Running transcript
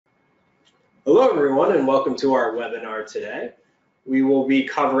Hello everyone and welcome to our webinar today. We will be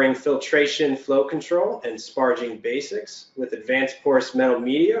covering filtration, flow control, and sparging basics with advanced porous metal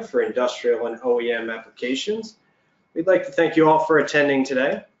media for industrial and OEM applications. We'd like to thank you all for attending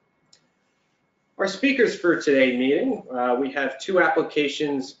today. Our speakers for today's meeting, we have two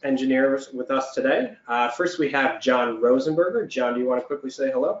applications engineers with us today. First we have John Rosenberger. John, do you want to quickly say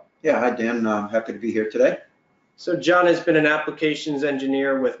hello? Yeah, hi Dan, happy to be here today. So John has been an applications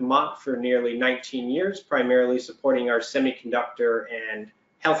engineer with Mott for nearly 19 years, primarily supporting our semiconductor and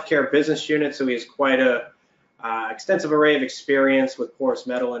healthcare business unit. So he has quite a extensive array of experience with porous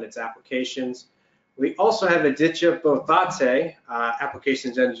metal and its applications. We also have Aditya Bothate,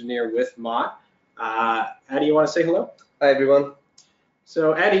 applications engineer with Mott. Adi, you want to say hello? Hi everyone.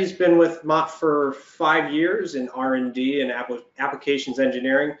 So Adi's been with Mott for 5 years in R&D and applications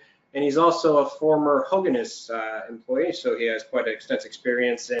engineering. And he's also a former Hoganess employee, so he has quite an extensive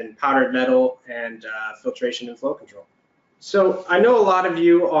experience in powdered metal and filtration and flow control. So I know a lot of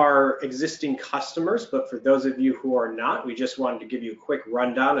you are existing customers, but for those of you who are not, we just wanted to give you a quick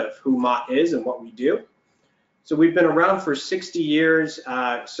rundown of who Mott is and what we do. So we've been around for 60 years,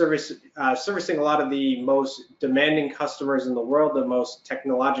 servicing a lot of the most demanding customers in the world, the most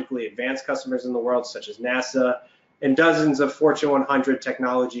technologically advanced customers in the world, such as NASA, and dozens of Fortune 100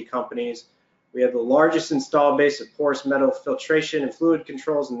 technology companies. We have the largest install base of porous metal filtration and fluid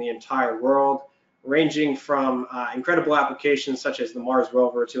controls in the entire world, ranging from incredible applications such as the Mars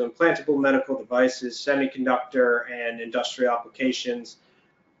rover to implantable medical devices, semiconductor, and industrial applications.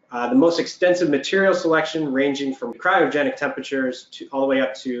 The most extensive material selection ranging from cryogenic temperatures to all the way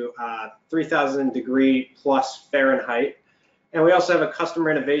up to 3,000 degree plus Fahrenheit. And we also have a customer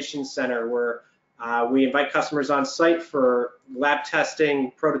innovation center where we invite customers on site for lab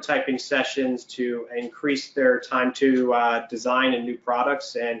testing, prototyping sessions to increase their time to design and new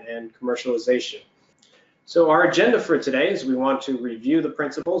products and commercialization. So our agenda for today is we want to review the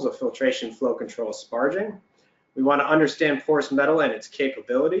principles of filtration, flow control, sparging. We want to understand porous metal and its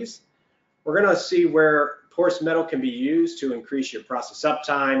capabilities. We're going to see where porous metal can be used to increase your process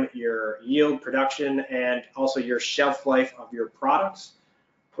uptime, your yield production, and also your shelf life of your products.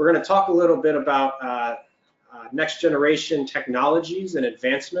 We're going to talk a little bit about next generation technologies and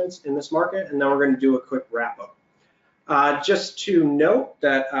advancements in this market, and then we're going to do a quick wrap up. Just to note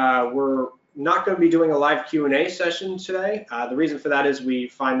that we're not going to be doing a live Q&A session today. The reason for that is we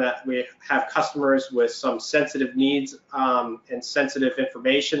find that we have customers with some sensitive needs and sensitive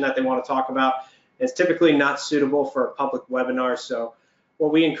information that they want to talk about. It's typically not suitable for a public webinar, so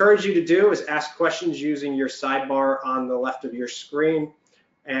what we encourage you to do is ask questions using your sidebar on the left of your screen.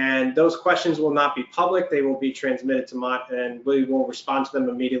 And those questions will not be public. They will be transmitted to Mott, and we will respond to them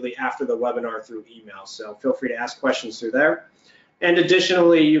immediately after the webinar through email. So feel free to ask questions through there. And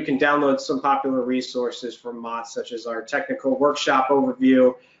additionally, you can download some popular resources from Mott, such as our technical workshop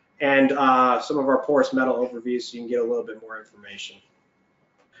overview and some of our porous metal overviews, so you can get a little bit more information.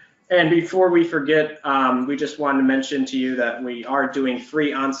 And before we forget, we just wanted to mention to you that we are doing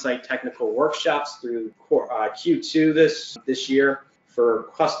free on-site technical workshops through Q2 this year. For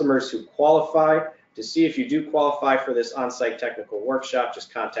customers who qualify. To see if you do qualify for this on-site technical workshop,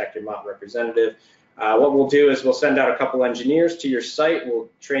 just contact your Mott representative. What we'll do is we'll send out a couple engineers to your site. We'll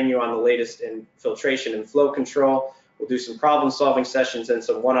train you on the latest in filtration and flow control. We'll do some problem-solving sessions and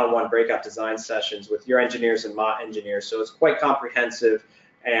some one-on-one breakout design sessions with your engineers and Mott engineers. So it's quite comprehensive,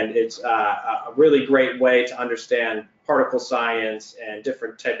 and it's a really great way to understand particle science and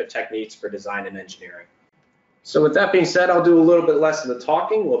different type of techniques for design and engineering. So with that being said, I'll do a little bit less of the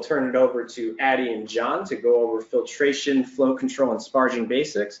talking. We'll turn it over to Adi and John to go over filtration, flow control, and sparging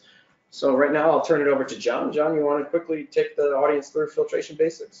basics. So right now, I'll turn it over to John. John, you want to quickly take the audience through filtration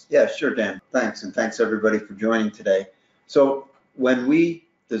basics? Yeah, sure, Dan. Thanks, and thanks everybody for joining today. So when we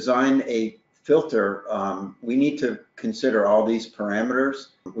design a filter, we need to consider all these parameters.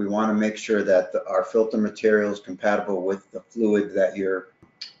 We want to make sure that our filter material is compatible with the fluid that you're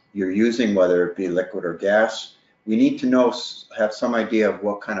using, whether it be liquid or gas. We need to have some idea of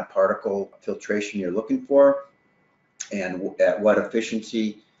what kind of particle filtration you're looking for and at what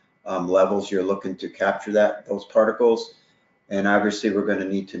efficiency levels you're looking to capture those particles. And obviously we're going to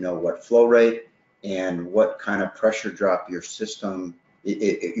need to know what flow rate and what kind of pressure drop your system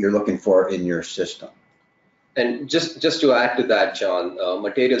you're looking for in your system. And just to add to that, John,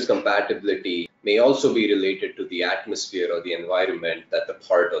 materials compatibility may also be related to the atmosphere or the environment that the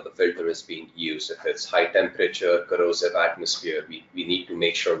part or the filter is being used. If it's high temperature, corrosive atmosphere, we need to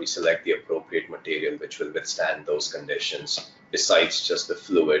make sure we select the appropriate material which will withstand those conditions, besides just the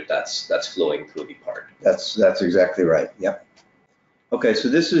fluid that's flowing through the part. That's exactly right. Yep. Okay, so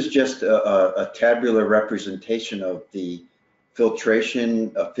this is just a tabular representation of the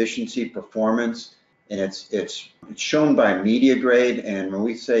filtration efficiency performance, and it's shown by media grade. And when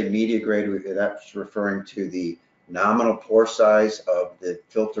we say media grade, that's referring to the nominal pore size of the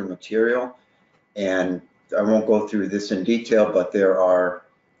filter material. And I won't go through this in detail, but there's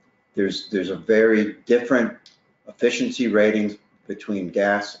a very different efficiency ratings between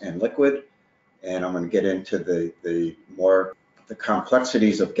gas and liquid. And I'm going to get into the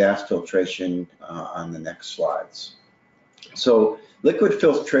complexities of gas filtration on the next slides. So liquid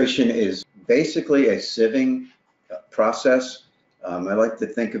filtration is basically a sieving process. I like to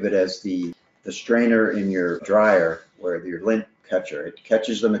think of it as the strainer in your dryer, where your lint catcher, it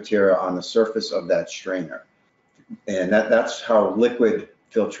catches the material on the surface of that strainer. And that's how liquid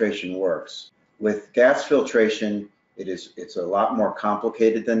filtration works. With gas filtration, it's a lot more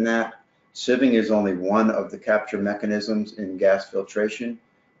complicated than that. Sieving is only one of the capture mechanisms in gas filtration,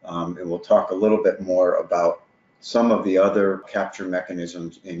 and we'll talk a little bit more about some of the other capture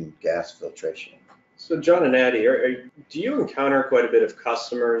mechanisms in gas filtration. So John and Addie, do you encounter quite a bit of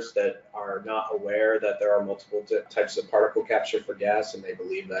customers that are not aware that there are multiple types of particle capture for gas, and they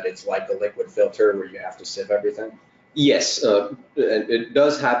believe that it's like a liquid filter where you have to sieve everything? Yes, and it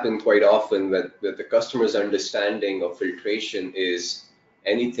does happen quite often that the customer's understanding of filtration is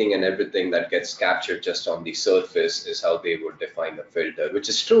anything and everything that gets captured just on the surface is how they would define a filter, which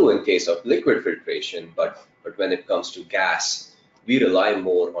is true in case of liquid filtration, but when it comes to gas, we rely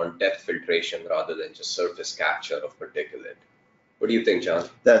more on depth filtration rather than just surface capture of particulate. What do you think, John?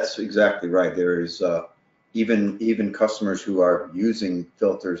 That's exactly right. There is even customers who are using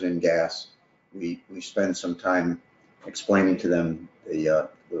filters in gas, we spend some time explaining to them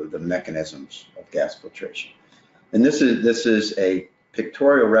the mechanisms of gas filtration. And this is a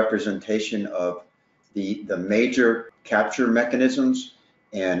pictorial representation of the major capture mechanisms,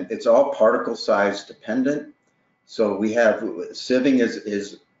 and it's all particle size dependent. So we have sieving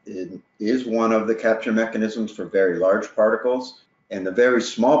is one of the capture mechanisms for very large particles, and the very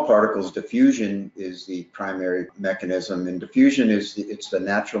small particles, diffusion is the primary mechanism. And diffusion it's the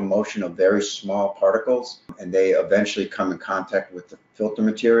natural motion of very small particles, and they eventually come in contact with the filter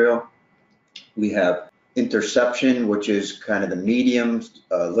material. We have interception, which is kind of the medium,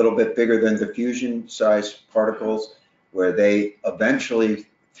 a little bit bigger than diffusion size particles, where they eventually,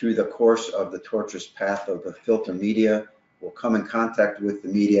 through the course of the tortuous path of the filter media, will come in contact with the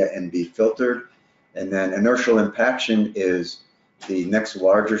media and be filtered. And then inertial impaction is the next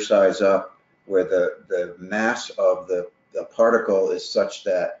larger size up, where the mass of the particle is such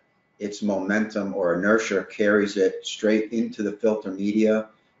that its momentum or inertia carries it straight into the filter media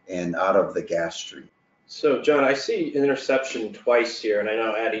and out of the gas stream. So John, I see interception twice here, and I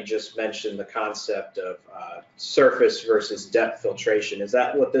know Addie just mentioned the concept of surface versus depth filtration. Is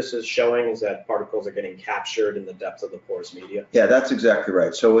that what this is showing, is that particles are getting captured in the depth of the porous media? Yeah, that's exactly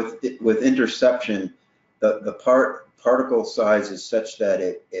right. So with interception, the particle size is such that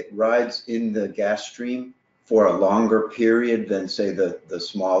it rides in the gas stream for a longer period than, say, the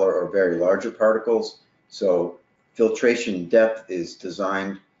smaller or very larger particles. So filtration depth is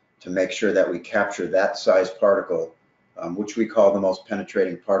designed to make sure that we capture that size particle, which we call the most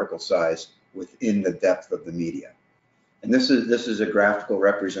penetrating particle size, within the depth of the media. And this is a graphical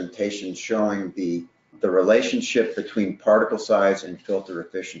representation showing the relationship between particle size and filter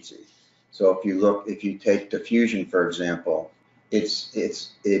efficiency. So if you take diffusion, for example, it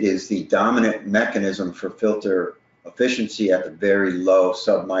is the dominant mechanism for filter efficiency at the very low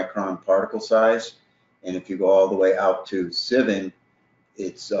submicron particle size. And if you go all the way out to sieving,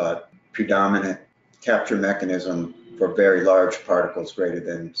 it's a predominant capture mechanism for very large particles greater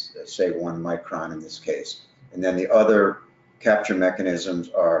than, say, 1 micron in this case. And then the other capture mechanisms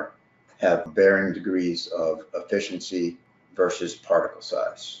have varying degrees of efficiency versus particle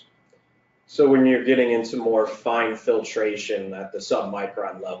size. So when you're getting into more fine filtration at the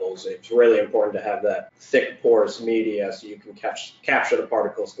submicron levels, it's really important to have that thick porous media so you can capture the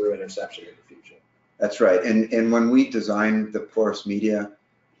particles through interception and diffusion. That's right. And when we design the porous media,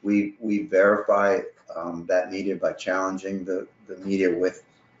 we verify that media by challenging the media with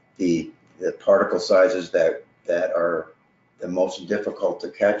the particle sizes that are the most difficult to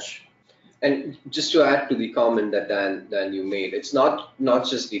catch. And just to add to the comment that Dan you made, it's not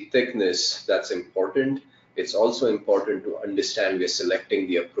just the thickness that's important. It's also important to understand we're selecting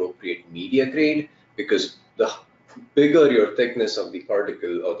the appropriate media grade, because the bigger your thickness of the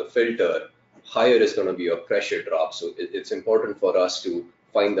particle or the filter, higher is going to be your pressure drop. So it's important for us to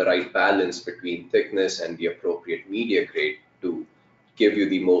find the right balance between thickness and the appropriate media grade to give you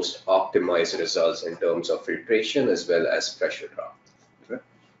the most optimized results in terms of filtration as well as pressure drop.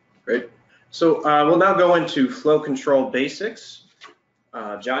 Great. So we'll now go into flow control basics.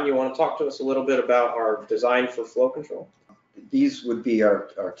 John, you want to talk to us a little bit about our design for flow control? These would be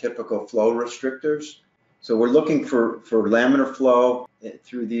our typical flow restrictors. So we're looking for laminar flow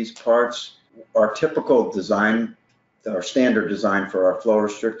through these parts. Our typical design, our standard design for our flow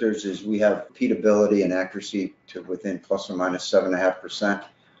restrictors is we have repeatability and accuracy to within plus or minus 7.5%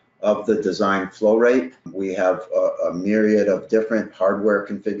 of the design flow rate. We have a myriad of different hardware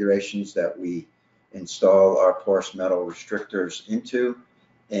configurations that we install our porous metal restrictors into.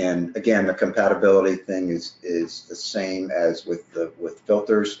 And again, the compatibility thing is the same as with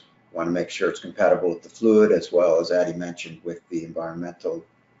filters. Want to make sure it's compatible with the fluid as well as Addie mentioned with the environmental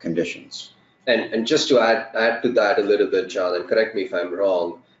conditions. And just to add to that a little bit, John, and correct me if I'm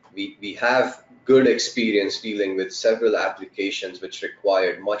wrong, we have good experience dealing with several applications which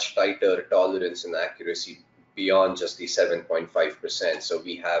required much tighter tolerance and accuracy beyond just the 7.5%. So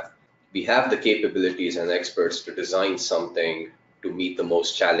we have the capabilities and experts to design something to meet the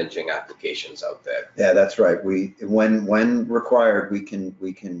most challenging applications out there. Yeah, that's right. When required, we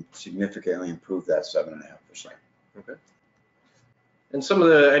can significantly improve that 7.5%. Okay. And some of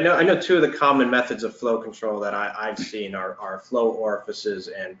the, I know two of the common methods of flow control that I've seen are flow orifices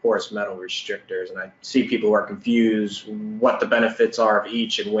and porous metal restrictors. And I see people who are confused what the benefits are of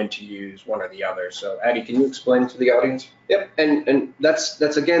each and when to use one or the other. So Addie, can you explain to the audience? Yep, and that's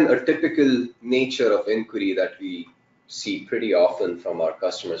again a typical nature of inquiry that we see pretty often from our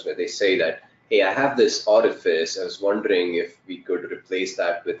customers, where they say that, hey, I have this orifice, I was wondering if we could replace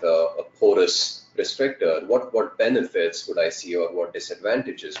that with a porous restrictor. What benefits would I see, or what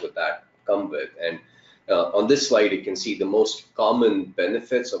disadvantages would that come with? And on this slide, you can see the most common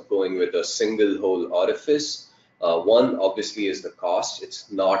benefits of going with a single hole orifice. One obviously is the cost.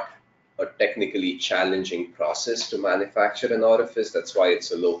 It's not a technically challenging process to manufacture an orifice. That's why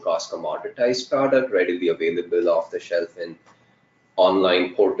it's a low cost commoditized product, readily available off the shelf in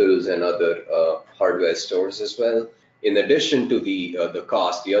online portals and other hardware stores as well. In addition to the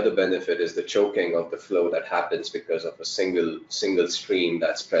cost, the other benefit is the choking of the flow that happens because of a single stream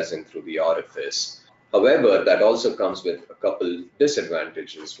that's present through the orifice. However, that also comes with a couple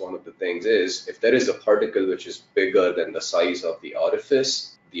disadvantages. One of the things is, if there is a particle which is bigger than the size of the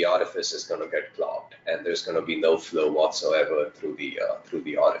orifice is going to get clogged, and there's going to be no flow whatsoever through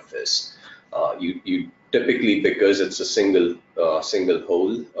the orifice. You typically, because it's a single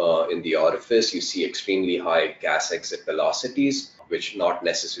hole in the orifice, you see extremely high gas exit velocities, which not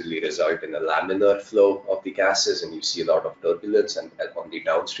necessarily result in a laminar flow of the gases, and you see a lot of turbulence and on the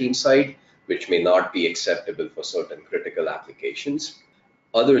downstream side, which may not be acceptable for certain critical applications.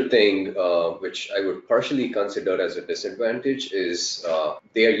 Other thing which I would partially consider as a disadvantage is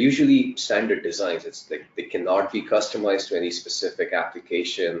they are usually standard designs. It's like they cannot be customized to any specific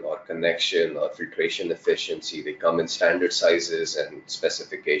application or connection or filtration efficiency. They come in standard sizes and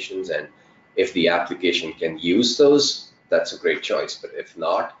specifications, and if the application can use those, that's a great choice. But if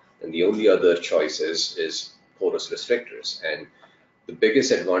not, then the only other choice is porous restrictors. And the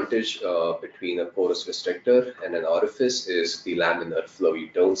biggest advantage between a porous restrictor and an orifice is the laminar flow. You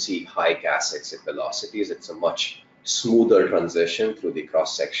don't see high gas exit velocities. It's a much smoother transition through the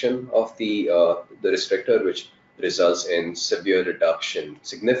cross section of the restrictor, which results in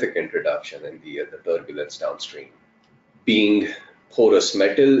significant reduction in the turbulence downstream. Being porous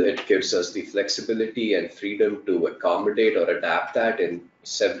metal, it gives us the flexibility and freedom to accommodate or adapt that in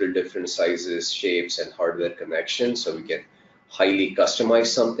several different sizes, shapes, and hardware connections, so we can highly customize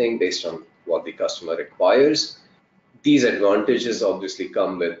something based on what the customer requires. These advantages obviously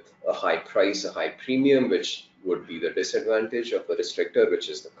come with a high price, a high premium, which would be the disadvantage of a restrictor, which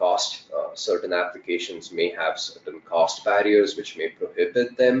is the cost. Certain applications may have certain cost barriers which may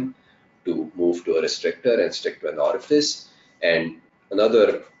prohibit them to move to a restrictor and stick to an orifice. And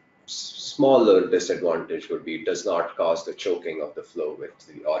another smaller disadvantage would be it does not cause the choking of the flow which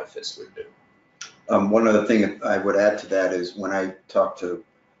the orifice would do. One other thing I would add to that is when I talk to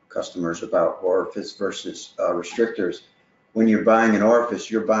customers about orifice versus restrictors, when you're buying an orifice,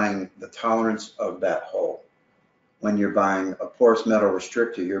 you're buying the tolerance of that hole. When you're buying a porous metal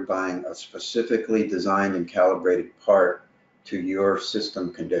restrictor, you're buying a specifically designed and calibrated part to your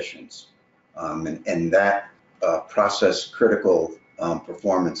system conditions. And that process critical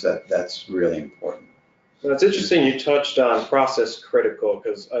performance, that's really important. Well, it's interesting you touched on process critical,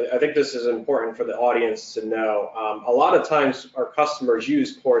 because I think this is important for the audience to know. A lot of times our customers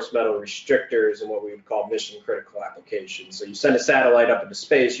use porous metal restrictors in what we would call mission critical applications. So you send a satellite up into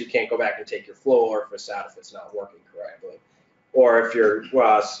space, you can't go back and take your flow orifice out if it's not working correctly. Or if you're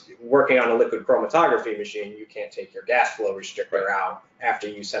working on a liquid chromatography machine, you can't take your gas flow restrictor out after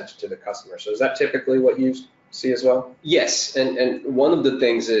you sent it to the customer. So is that typically what you see as well? Yes, and one of the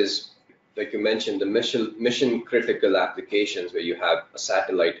things is, like you mentioned, the mission critical applications where you have a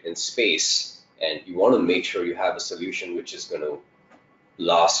satellite in space and you want to make sure you have a solution which is going to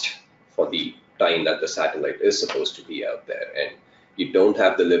last for the time that the satellite is supposed to be out there. And you don't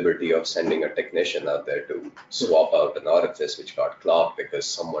have the liberty of sending a technician out there to swap out an orifice which got clogged because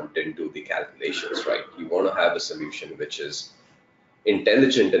someone didn't do the calculations right. You want to have a solution which is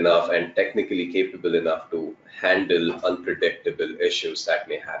intelligent enough and technically capable enough to handle unpredictable issues that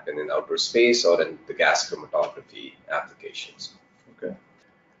may happen in outer space or in the gas chromatography applications. Okay.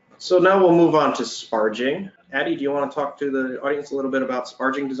 So now we'll move on to sparging. Addy, do you want to talk to the audience a little bit about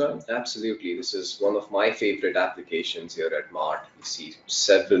sparging design? Absolutely. This is one of my favorite applications here at Mott. We see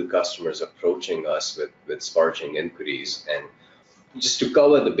several customers approaching us with sparging inquiries. And just to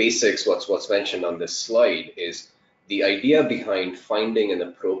cover the basics, what's mentioned on this slide is the idea behind finding an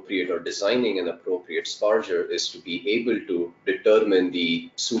appropriate or designing an appropriate sparger is to be able to determine the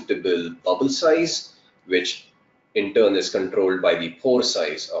suitable bubble size, which in turn is controlled by the pore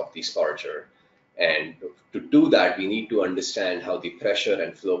size of the sparger. And to do that, we need to understand how the pressure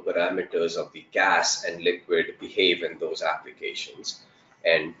and flow parameters of the gas and liquid behave in those applications.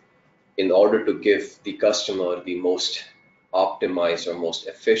 And in order to give the customer the most optimized or most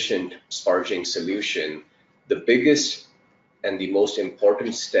efficient sparging solution, the biggest and the most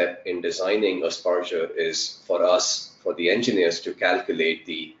important step in designing a sparger is for us, for the engineers, to calculate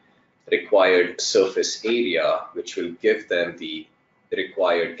the required surface area, which will give them the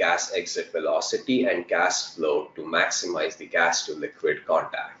required gas exit velocity and gas flow to maximize the gas to liquid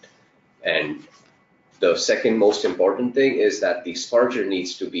contact. And the second most important thing is that the sparger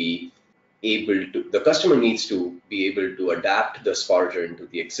needs to be the customer needs to be able to adapt the sparger into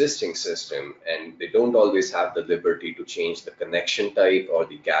the existing system, and they don't always have the liberty to change the connection type or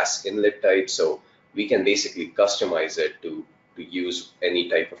the gas inlet type. So we can basically customize it to use any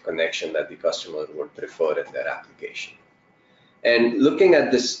type of connection that the customer would prefer in their application. And looking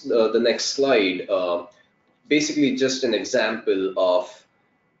at this, the next slide, basically just an example of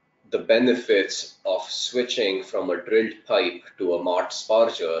the benefits of switching from a drilled pipe to a Mott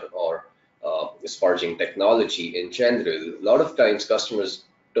sparger or sparging technology in general. A lot of times customers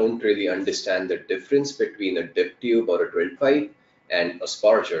don't really understand the difference between a dip tube or a drill pipe and a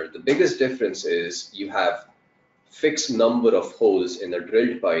sparger. The biggest difference is you have fixed number of holes in a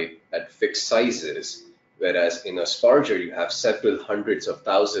drilled pipe at fixed sizes, whereas in a sparger you have several hundreds of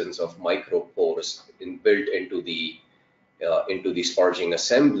thousands of micro pores built into the sparging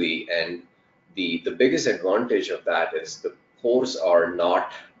assembly. And the biggest advantage of that is the pores are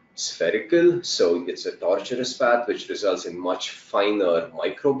not spherical, so it's a tortuous path which results in much finer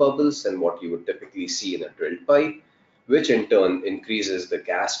micro bubbles than what you would typically see in a drilled pipe, which in turn increases the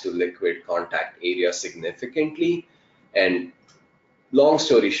gas to liquid contact area significantly. And long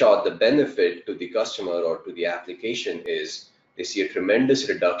story short, the benefit to the customer or to the application is they see a tremendous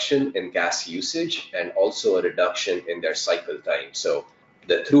reduction in gas usage and also a reduction in their cycle time. So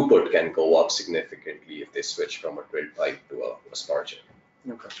the throughput can go up significantly if they switch from a drilled pipe to a sparger.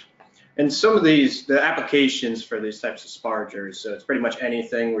 Okay. And some of the applications for these types of spargers, so it's pretty much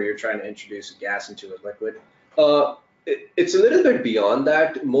anything where you're trying to introduce a gas into a liquid? It's a little bit beyond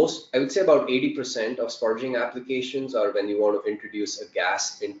that. I would say about 80% of sparging applications are when you want to introduce a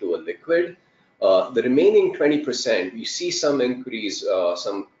gas into a liquid. The remaining 20%, you see some inquiries,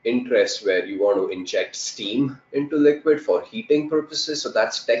 some interest where you want to inject steam into liquid for heating purposes. So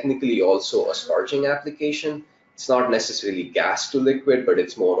that's technically also a sparging application. It's not necessarily gas to liquid, but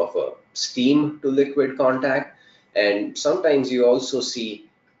it's more of a steam to liquid contact. And sometimes you also see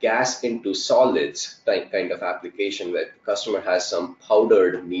gas into solids kind of application where the customer has some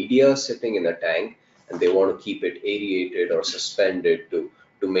powdered media sitting in a tank and they want to keep it aerated or suspended to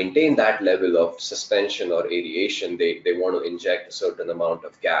maintain that level of suspension or aeration. They want to inject a certain amount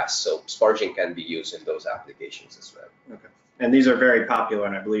of gas. So sparging can be used in those applications as well. Okay. And these are very popular,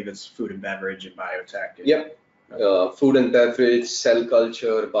 and I believe it's food and beverage and biotech. Yep. Food and beverage, cell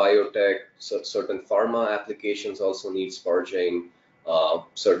culture, biotech, certain pharma applications also need sparging.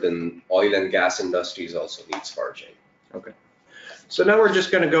 Certain oil and gas industries also need sparging. Okay. So now we're just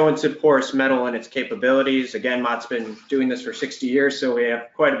going to go into porous metal and its capabilities. Again, Mott's been doing this for 60 years, so we have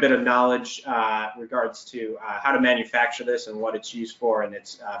quite a bit of knowledge regards to how to manufacture this and what it's used for and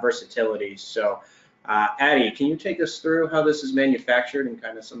its versatility. So Addy, can you take us through how this is manufactured and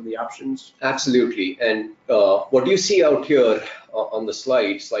kind of some of the options? Absolutely. And what you see out here on the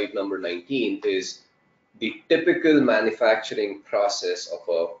slide number 19, is the typical manufacturing process of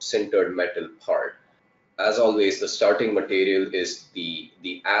a sintered metal part. as always, the starting material is the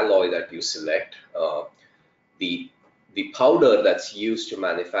alloy that you select. The powder that's used to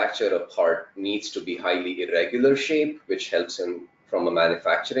manufacture a part needs to be highly irregular shape, which helps from a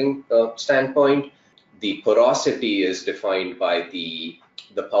manufacturing standpoint. The porosity is defined by the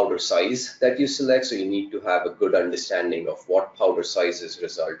powder size that you select, so you need to have a good understanding of what powder sizes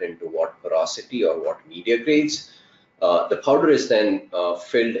result into what porosity or what media grades. The powder is then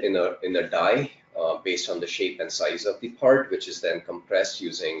filled in a die based on the shape and size of the part, which is then compressed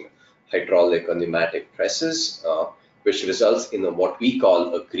using hydraulic or pneumatic presses, which results in what we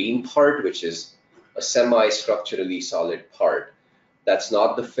call a green part, which is a semi-structurally solid part. That's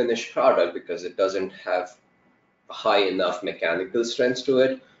not the finished product because it doesn't have high enough mechanical strength to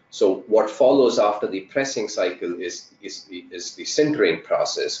it. So what follows after the pressing cycle is the sintering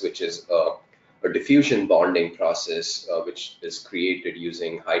process, which is a diffusion bonding process, which is created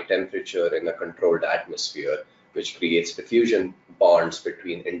using high temperature in a controlled atmosphere, which creates diffusion bonds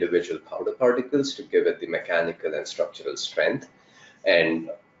between individual powder particles to give it the mechanical and structural strength.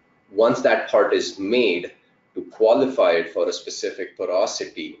 And once that part is made, to qualify it for a specific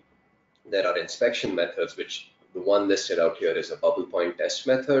porosity, there are inspection methods, which the one listed out here is a bubble point test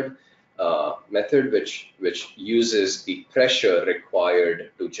method, which uses the pressure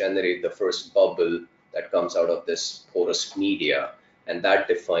required to generate the first bubble that comes out of this porous media, and that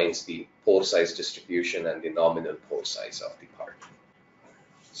defines the pore size distribution and the nominal pore size of the part.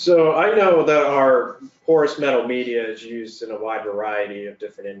 So I know that our porous metal media is used in a wide variety of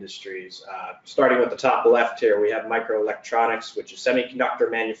different industries. Starting with the top left here, we have microelectronics, which is semiconductor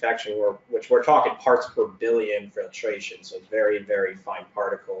manufacturing, which we're talking parts per billion filtration, so very, very fine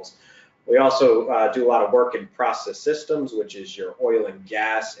particles. We also do a lot of work in process systems, which is your oil and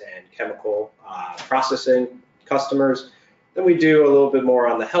gas and chemical processing customers. Then we do a little bit more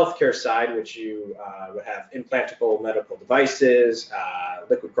on the healthcare side, which you would have implantable medical devices,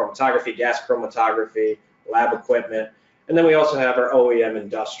 liquid chromatography, gas chromatography, lab equipment. And then we also have our OEM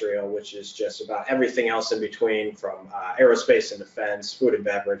industrial, which is just about everything else in between, from aerospace and defense, food and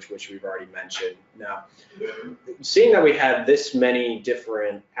beverage, which we've already mentioned. Now, seeing that we have this many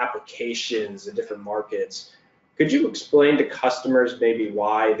different applications in different markets, could you explain to customers maybe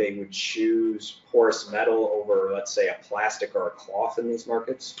why they would choose porous metal over, let's say, a plastic or a cloth in these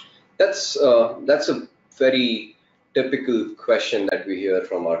markets? That's a very typical question that we hear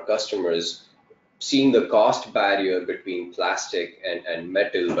from our customers, seeing the cost barrier between plastic and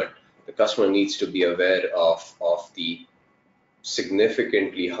metal, but the customer needs to be aware of the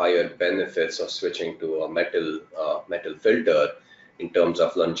significantly higher benefits of switching to a metal filter in terms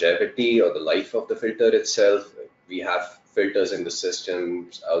of longevity or the life of the filter itself. We have filters in the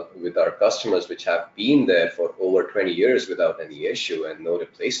systems with our customers which have been there for over 20 years without any issue and no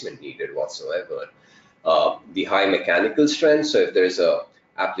replacement needed whatsoever. The high mechanical strength, so if there's a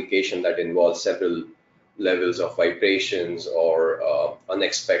application that involves several levels of vibrations or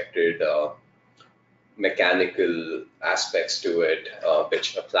unexpected mechanical aspects to it,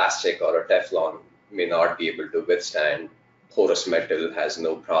 which a plastic or a Teflon may not be able to withstand, porous metal has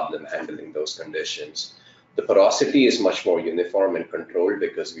no problem handling those conditions. The porosity is much more uniform and controlled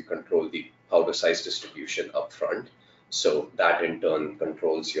because we control the powder size distribution up front. So that in turn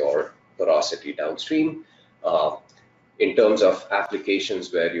controls your porosity downstream. In terms of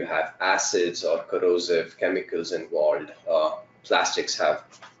applications where you have acids or corrosive chemicals involved, plastics have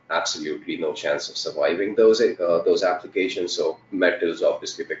absolutely no chance of surviving those applications. So metals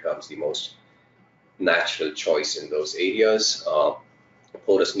obviously becomes the most natural choice in those areas.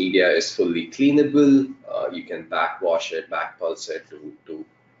 Porous media is fully cleanable. You can backwash it, backpulse it to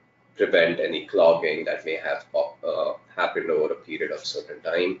prevent any clogging that may have happened over a period of certain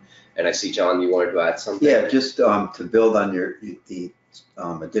time. And I see, John, you wanted to add something? Yeah, just to build on the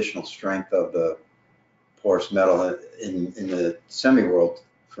additional strength of the porous metal in the semi world,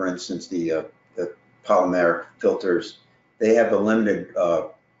 for instance, the polymer filters, they have a limited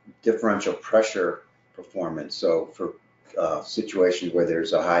differential pressure performance. So for situations where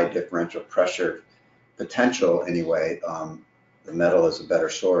there's a high differential pressure potential anyway, the metal is a better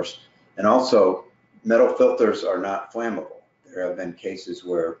source. And also, metal filters are not flammable. There have been cases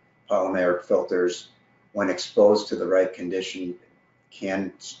where polymer filters, when exposed to the right condition,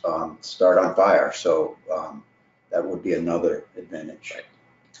 can start on fire. So that would be another advantage. Right.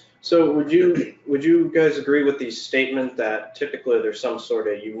 So would you guys agree with the statement that typically there's some sort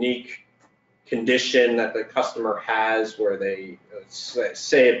of unique condition that the customer has where they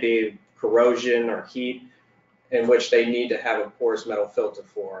say it be corrosion or heat, in which they need to have a porous metal filter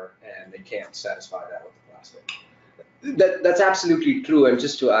for, and they can't satisfy that with the plastic? That's absolutely true. And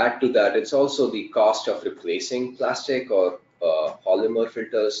just to add to that, it's also the cost of replacing plastic or polymer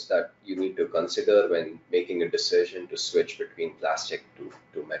filters that you need to consider when making a decision to switch between plastic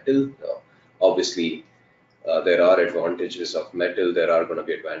to metal. Obviously, there are advantages of metal. There are going to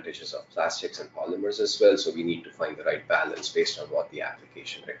be advantages of plastics and polymers as well. So we need to find the right balance based on what the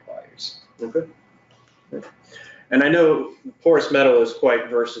application requires. Okay. And I know porous metal is quite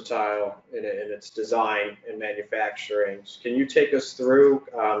versatile in its design and manufacturing. Can you take us through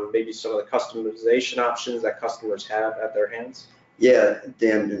maybe some of the customization options that customers have at their hands? Yeah,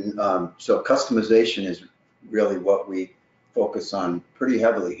 Dan, so customization is really what we focus on pretty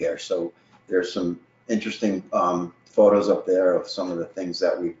heavily here. So there's some interesting photos up there of some of the things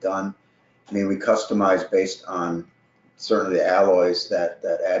that we've done. I mean, we customize based on certainly the alloys that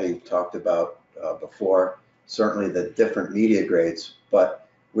Addie talked about before, certainly the different media grades, but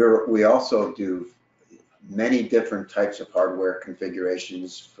we also do many different types of hardware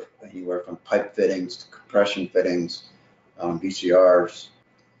configurations, anywhere from pipe fittings to compression fittings, VCRs,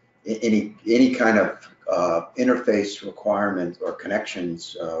 any kind of interface requirement or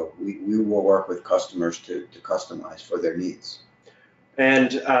connections, we will work with customers to customize for their needs.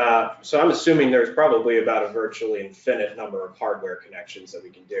 And so I'm assuming there's probably about a virtually infinite number of hardware connections that we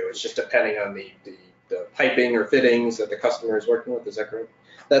can do. It's just depending on the piping or fittings that the customer is working with. Is that correct?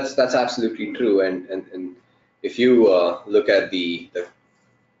 That's absolutely true. And if you look at the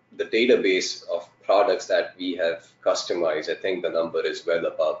database of products that we have customized, I think the number is well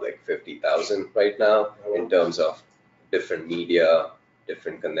above like 50,000 right now in terms of different media,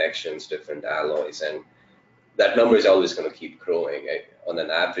 different connections, different alloys, and that number is always going to keep growing. On an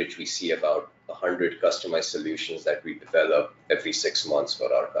average, we see about 100 customized solutions that we develop every 6 months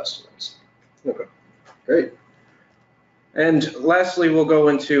for our customers. Okay, great. And lastly, we'll go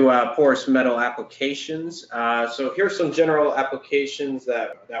into porous metal applications. So here's some general applications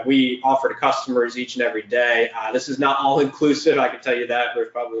that we offer to customers each and every day. This is not all inclusive, I can tell you that.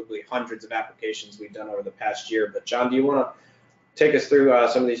 There's probably hundreds of applications we've done over the past year. But John, do you want to take us through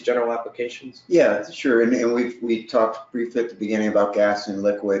some of these general applications? Yeah, sure. And we talked briefly at the beginning about gas and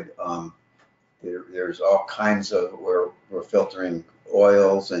liquid. There's all kinds of, we're filtering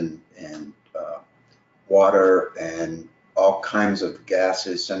oils and water and all kinds of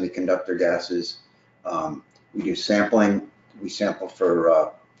gases, semiconductor gases. We do sampling. We sample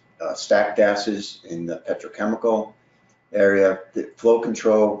for stack gases in the petrochemical area. The flow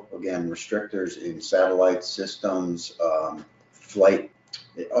control, again, restrictors in satellite systems, flight,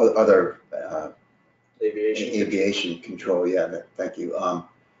 other aviation control. Yeah, thank you.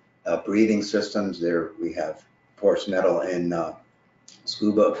 Breathing systems. There we have porous metal and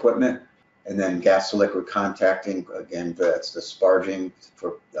scuba equipment. And then gas to liquid contacting, again, that's the sparging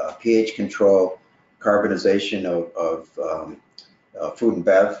for pH control, carbonization of food and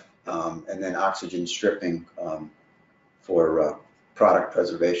bev, and then oxygen stripping for product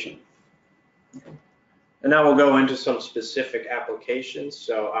preservation. And now we'll go into some specific applications.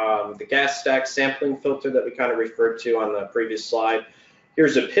 So the gas stack sampling filter that we kind of referred to on the previous slide.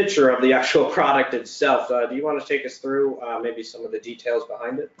 Here's a picture of the actual product itself. Do you want to take us through maybe some of the details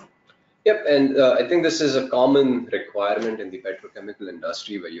behind it? Yep, and I think this is a common requirement in the petrochemical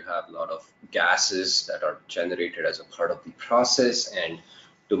industry where you have a lot of gases that are generated as a part of the process, and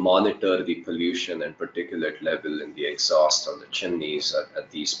to monitor the pollution and particulate level in the exhaust or the chimneys at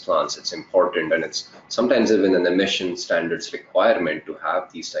these plants, it's important, and it's sometimes even an emission standards requirement to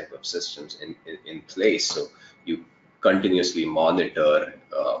have these type of systems in place. So you continuously monitor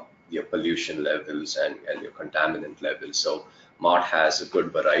your pollution levels and your contaminant levels. So Mott has a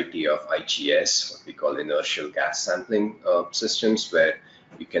good variety of IGS, what we call inertial gas sampling systems, where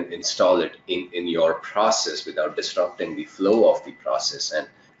you can install it in your process without disrupting the flow of the process. And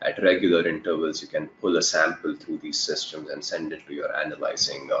at regular intervals, you can pull a sample through these systems and send it to your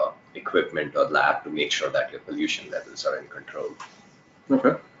analyzing equipment or lab to make sure that your pollution levels are in control.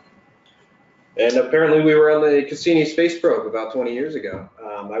 Okay. And apparently we were on the Cassini space probe about 20 years ago.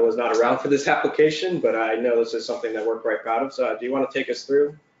 I was not around for this application, but I know this is something that we're quite proud of. So do you want to take us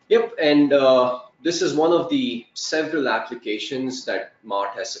through? Yep, and this is one of the several applications that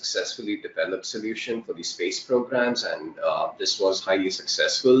Mott has successfully developed solution for the space programs, and this was highly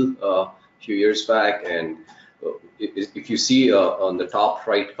successful a few years back. And if you see on the top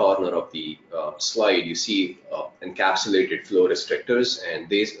right corner of the slide, you see encapsulated flow restrictors, and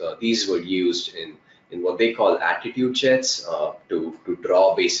these were used in what they call attitude jets to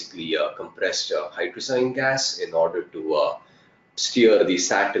draw basically compressed hydrogen gas in order to steer the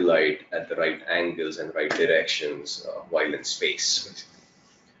satellite at the right angles and right directions while in space.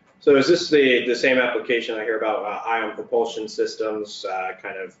 So is this the same application I hear about ion propulsion systems,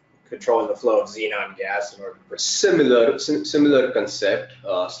 kind of controlling the flow of xenon gas in order to Similar concept,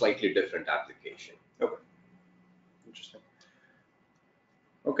 slightly different application. Okay, interesting.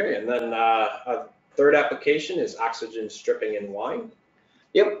 Okay, and then a third application is oxygen stripping in wine.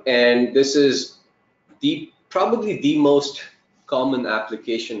 Yep, and this is probably the most common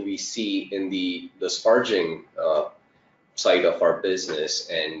application we see in the sparging side of our business,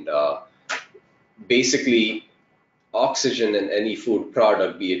 and basically oxygen in any food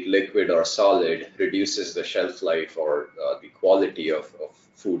product, be it liquid or solid, reduces the shelf life or the quality of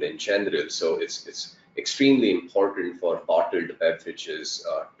food in general. So it's extremely important for bottled beverages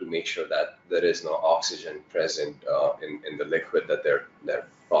to make sure that there is no oxygen present in the liquid that they're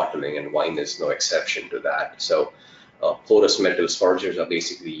bottling, and wine is no exception to that. So porous metal spargers are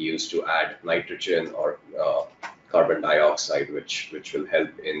basically used to add nitrogen or carbon dioxide, which will help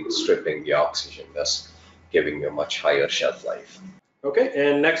in stripping the oxygen, thus giving you a much higher shelf life. Okay,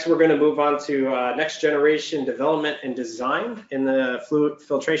 and next we're going to move on to next generation development and design in the fluid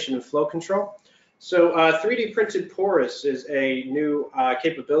filtration and flow control. So 3D printed porous is a new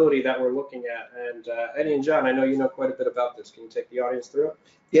capability that we're looking at. And Eddie and John, I know you know quite a bit about this. Can you take the audience through it?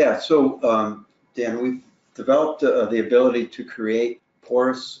 Yeah, so Dan, we've developed the ability to create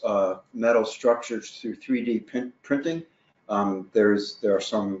porous metal structures through 3D printing. There are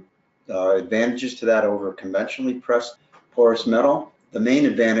some advantages to that over conventionally pressed porous metal. The main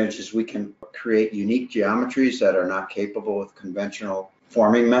advantage is we can create unique geometries that are not capable with conventional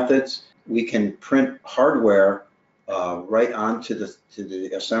forming methods. We can print hardware right onto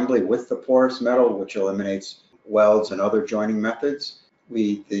the assembly with the porous metal, which eliminates welds and other joining methods.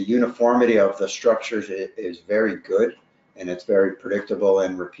 The uniformity of the structures is very good, and it's very predictable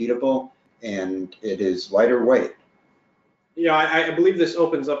and repeatable, and it is lighter weight. Yeah, I believe this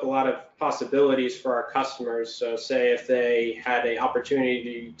opens up a lot of possibilities for our customers. So say if they had an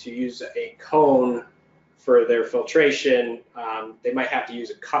opportunity to use a cone for their filtration, they might have to use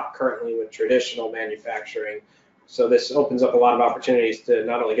a cup currently with traditional manufacturing. So this opens up a lot of opportunities to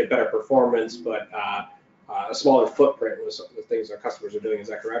not only get better performance, but a smaller footprint with the things our customers are doing. Is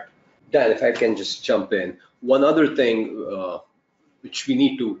that correct? Dan, if I can just jump in. One other thing which we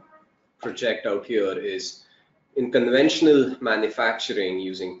need to project out here is, in conventional manufacturing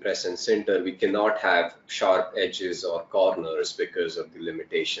using press and sinter, we cannot have sharp edges or corners because of the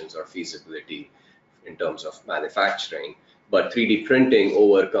limitations or feasibility in terms of manufacturing. But 3D printing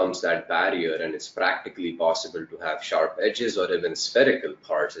overcomes that barrier, and it's practically possible to have sharp edges or even spherical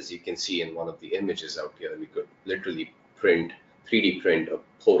parts. As you can see in one of the images out here, we could literally 3D print a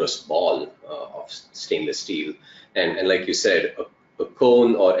porous ball of stainless steel. And like you said, a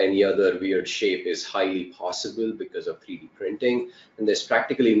cone or any other weird shape is highly possible because of 3D printing, and there's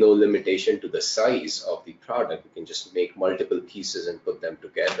practically no limitation to the size of the product. We can just make multiple pieces and put them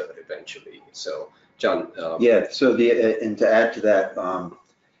together eventually. So, John. Yeah, so and to add to that,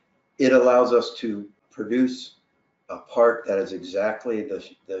 it allows us to produce a part that is exactly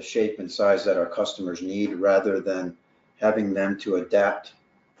the shape and size that our customers need, rather than having them to adapt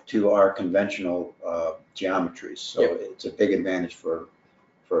to our conventional geometries. So yep, it's a big advantage for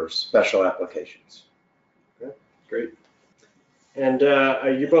special applications. Okay, great. And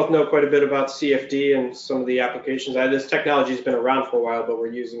you both know quite a bit about CFD and some of the applications. This technology has been around for a while, but we're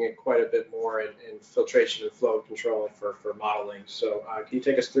using it quite a bit more in filtration and flow control for modeling. So can you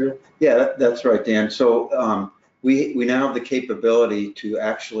take us through? Yeah, that's right, Dan. So we now have the capability to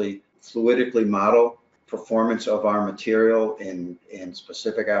actually fluidically model performance of our material in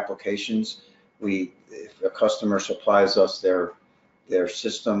specific applications. If a customer supplies us their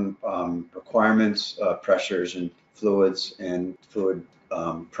system requirements, pressures and fluids and fluid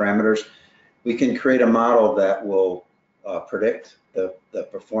parameters, we can create a model that will predict the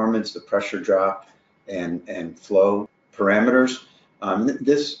performance, the pressure drop, and flow parameters.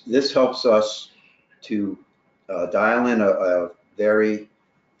 This helps us to dial in a very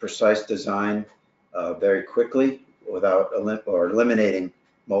precise design very quickly without eliminating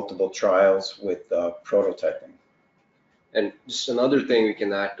multiple trials with prototyping. And just another thing we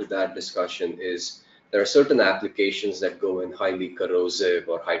can add to that discussion is there are certain applications that go in highly corrosive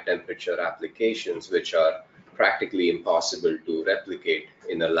or high temperature applications, which are practically impossible to replicate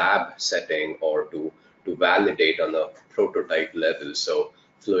in a lab setting or to validate on a prototype level. So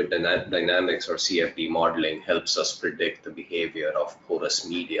fluid dynamics or CFD modeling helps us predict the behavior of porous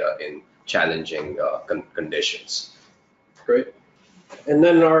media in challenging conditions. Great. And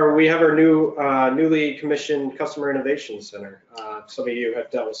then we have our newly commissioned Customer Innovation Center. Some of you have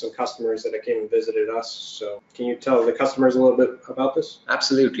dealt with some customers that came and visited us. So can you tell the customers a little bit about this?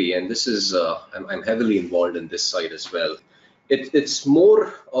 Absolutely, and this is I'm heavily involved in this side as well. It's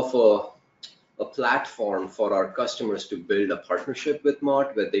more of a platform for our customers to build a partnership with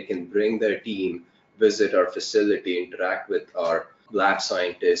Mott, where they can bring their team, visit our facility, interact with our lab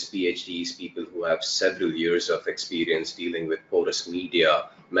scientists, PhDs, people who have several years of experience dealing with porous media,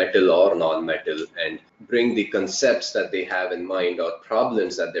 metal or non-metal, and bring the concepts that they have in mind or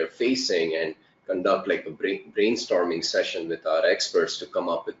problems that they're facing, and conduct like a brainstorming session with our experts to come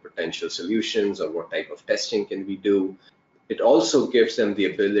up with potential solutions or what type of testing can we do. It also gives them the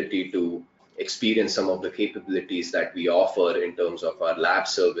ability to experience some of the capabilities that we offer in terms of our lab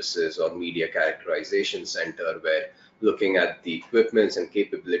services or media characterization center, where looking at the equipments and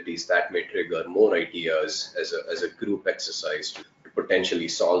capabilities that may trigger more ideas as a group exercise to potentially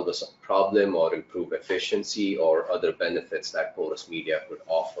solve a problem or improve efficiency or other benefits that porous media could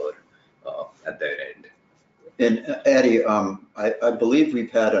offer at their end. And Addie, I believe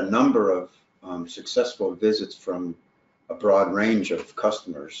we've had a number of successful visits from a broad range of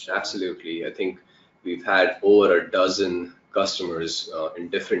customers. Absolutely. I think we've had over a dozen customers in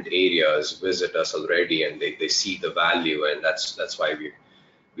different areas visit us already, and they see the value, and that's why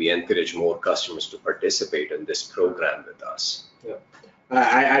we encourage more customers to participate in this program with us. Yeah.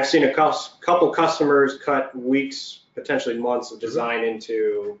 I've seen a couple customers cut weeks, potentially months of design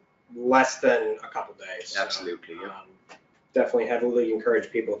into less than a couple days. Absolutely. So, definitely heavily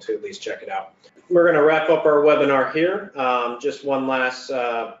encourage people to at least check it out. We're going to wrap up our webinar here. Just one last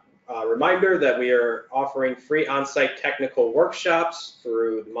reminder that we are offering free on-site technical workshops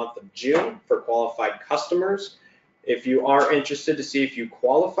through the month of June for qualified customers. If you are interested to see if you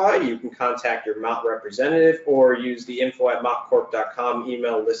qualify, you can contact your Mott representative or use the info@mottcorp.com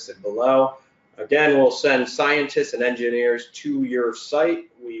email listed below. Again, we'll send scientists and engineers to your site.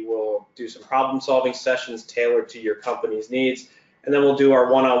 We will do some problem-solving sessions tailored to your company's needs, and then we'll do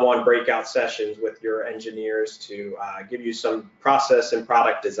our one-on-one breakout sessions with your engineers to give you some process and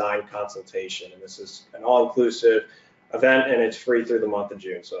product design consultation. And this is an all-inclusive event, and it's free through the month of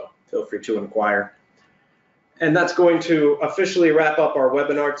June, so feel free to inquire. And that's going to officially wrap up our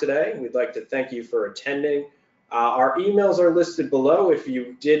webinar today. We'd like to thank you for attending. Our emails are listed below. If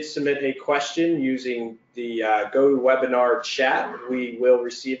you did submit a question using the GoToWebinar chat, we will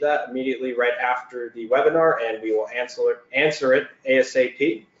receive that immediately right after the webinar, and we will answer it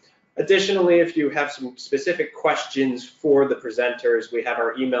ASAP. Additionally, if you have some specific questions for the presenters, we have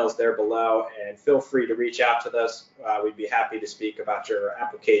our emails there below, and feel free to reach out to us. We'd be happy to speak about your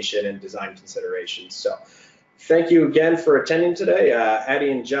application and design considerations. So thank you again for attending today.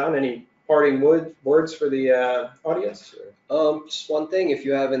 Addie and John, any parting words for the audience? Just one thing, if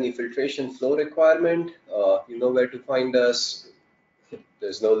you have any filtration flow requirement, you know where to find us.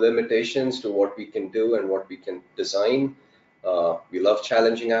 There's no limitations to what we can do and what we can design. We love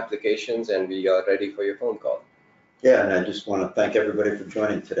challenging applications, and we are ready for your phone call. Yeah, and I just want to thank everybody for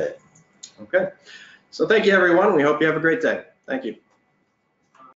joining today. Okay, so thank you everyone. We hope you have a great day. Thank you.